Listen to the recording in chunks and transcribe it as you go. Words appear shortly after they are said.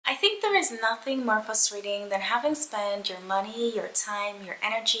I think there is nothing more frustrating than having spent your money, your time, your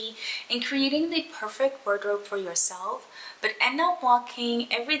energy in creating the perfect wardrobe for yourself, but end up walking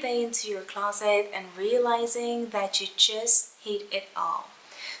every day into your closet and realizing that you just hate it all.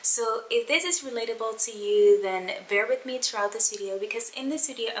 So if this is relatable to you, then bear with me throughout this video, because in this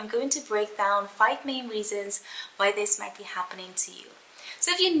video I'm going to break down 5 main reasons why this might be happening to you. So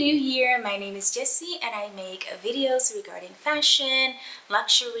if you're new here, my name is Jessie and I make videos regarding fashion,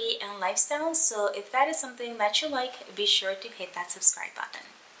 luxury and lifestyle. So if that is something that you like, be sure to hit that subscribe button.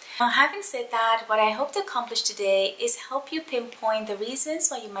 Now, having said that, what I hope to accomplish today is help you pinpoint the reasons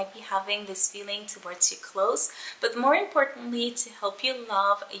why you might be having this feeling towards your clothes, but more importantly, to help you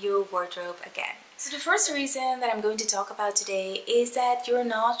love your wardrobe again. So the first reason that I'm going to talk about today is that you're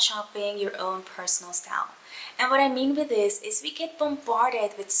not shopping your own personal style. And what I mean with this is we get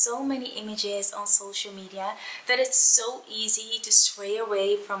bombarded with so many images on social media that it's so easy to stray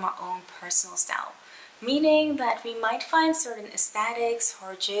away from our own personal style. Meaning that we might find certain aesthetics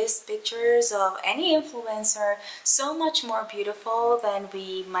or just pictures of any influencer so much more beautiful than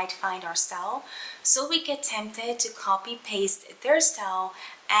we might find our style. So we get tempted to copy paste their style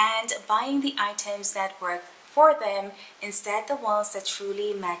and buying the items that work for them instead the ones that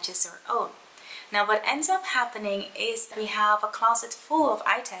truly matches our own. Now what ends up happening is we have a closet full of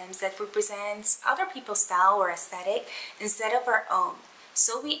items that represents other people's style or aesthetic instead of our own.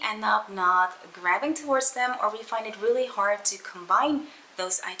 So we end up not grabbing towards them, or we find it really hard to combine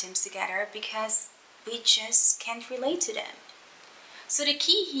those items together because we just can't relate to them. So the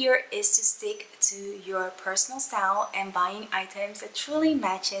key here is to stick to your personal style and buying items that truly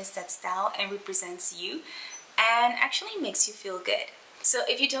matches that style and represents you and actually makes you feel good. So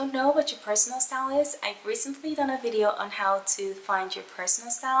if you don't know what your personal style is, I've recently done a video on how to find your personal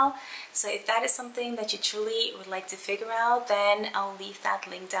style. So if that is something that you truly would like to figure out, then I'll leave that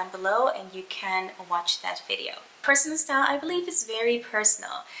link down below and you can watch that video. Personal style, I believe, is very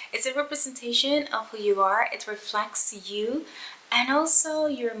personal. It's a representation of who you are. It reflects you and also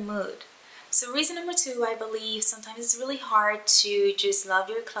your mood. So reason number 2, I believe sometimes it's really hard to just love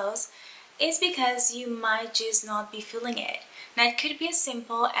your clothes is because you might just not be feeling it. Now it could be as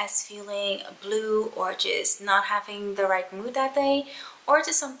simple as feeling blue or just not having the right mood that day, or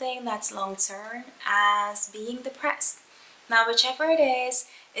to something that's long-term as being depressed. Now whichever it is,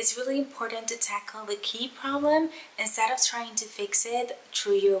 it's really important to tackle the key problem instead of trying to fix it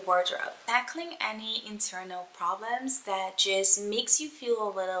through your wardrobe. Tackling any internal problems that just makes you feel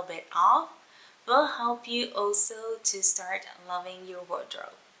a little bit off will help you also to start loving your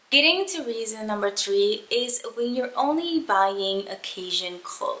wardrobe. Getting to reason number 3 is when you're only buying occasion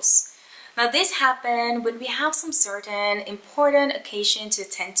clothes. Now this happens when we have some certain important occasion to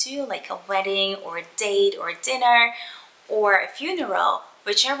attend to, like a wedding or a date or a dinner or a funeral,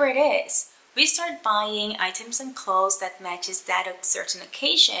 whichever it is. We start buying items and clothes that matches that certain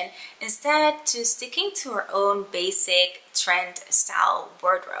occasion instead to sticking to our own basic trend style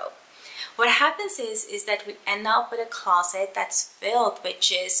wardrobe. What happens is that we end up with a closet that's filled with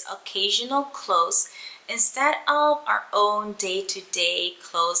just occasional clothes instead of our own day-to-day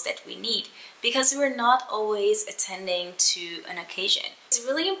clothes that we need, because we're not always attending to an occasion. It's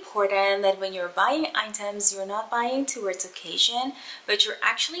really important that when you're buying items, you're not buying towards occasion, but you're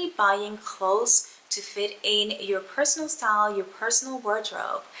actually buying clothes to fit in your personal style, your personal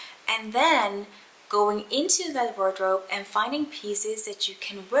wardrobe, and then going into that wardrobe and finding pieces that you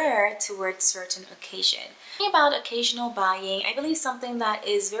can wear towards certain occasion. About occasional buying, I believe something that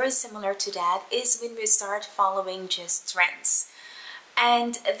is very similar to that is when we start following just trends.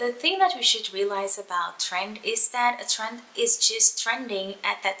 And the thing that we should realize about trend is that a trend is just trending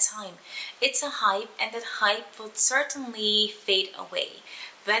at that time. It's a hype, and that hype will certainly fade away.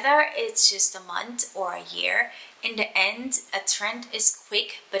 Whether it's just a month or a year, in the end, a trend is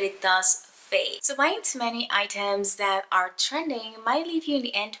quick, but it does fade. So buying too many items that are trending might leave you in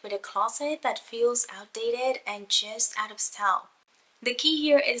the end with a closet that feels outdated and just out of style. The key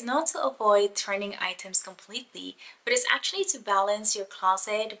here is not to avoid trending items completely, but it's actually to balance your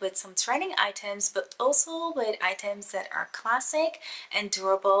closet with some trending items, but also with items that are classic and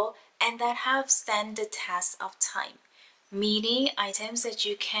durable and that have stand the test of time. Meaning items that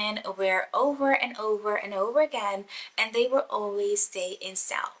you can wear over and over and over again, and they will always stay in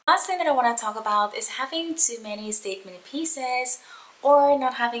style. Last thing that I want to talk about is having too many statement pieces or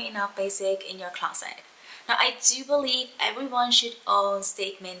not having enough basic in your closet. Now I do believe everyone should own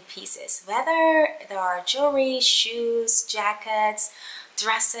statement pieces, whether they are jewelry, shoes, jackets,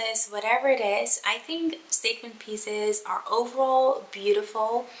 dresses, whatever it is. I think statement pieces are overall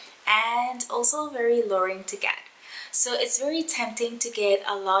beautiful and also very alluring to get. So it's very tempting to get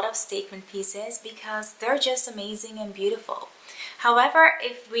a lot of statement pieces because they're just amazing and beautiful. However,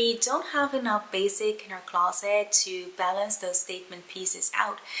 if we don't have enough basic in our closet to balance those statement pieces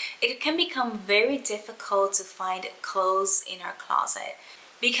out, it can become very difficult to find clothes in our closet.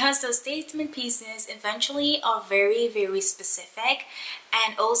 Because those statement pieces eventually are very specific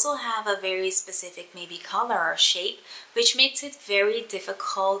and also have a very specific maybe color or shape, which makes it very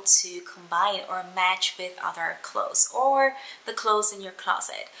difficult to combine or match with other clothes or the clothes in your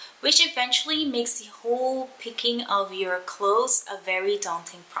closet, which eventually makes the whole picking of your clothes a very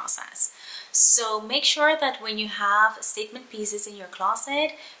daunting process. So make sure that when you have statement pieces in your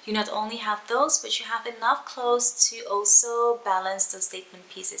closet, you not only have those, but you have enough clothes to also balance those statement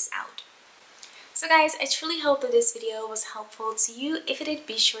pieces out. So guys, I truly hope that this video was helpful to you. If it did,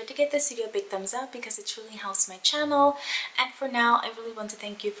 be sure to give this video a big thumbs up because it truly helps my channel. And for now, I really want to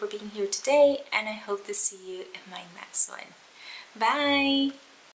thank you for being here today, and I hope to see you in my next one. Bye!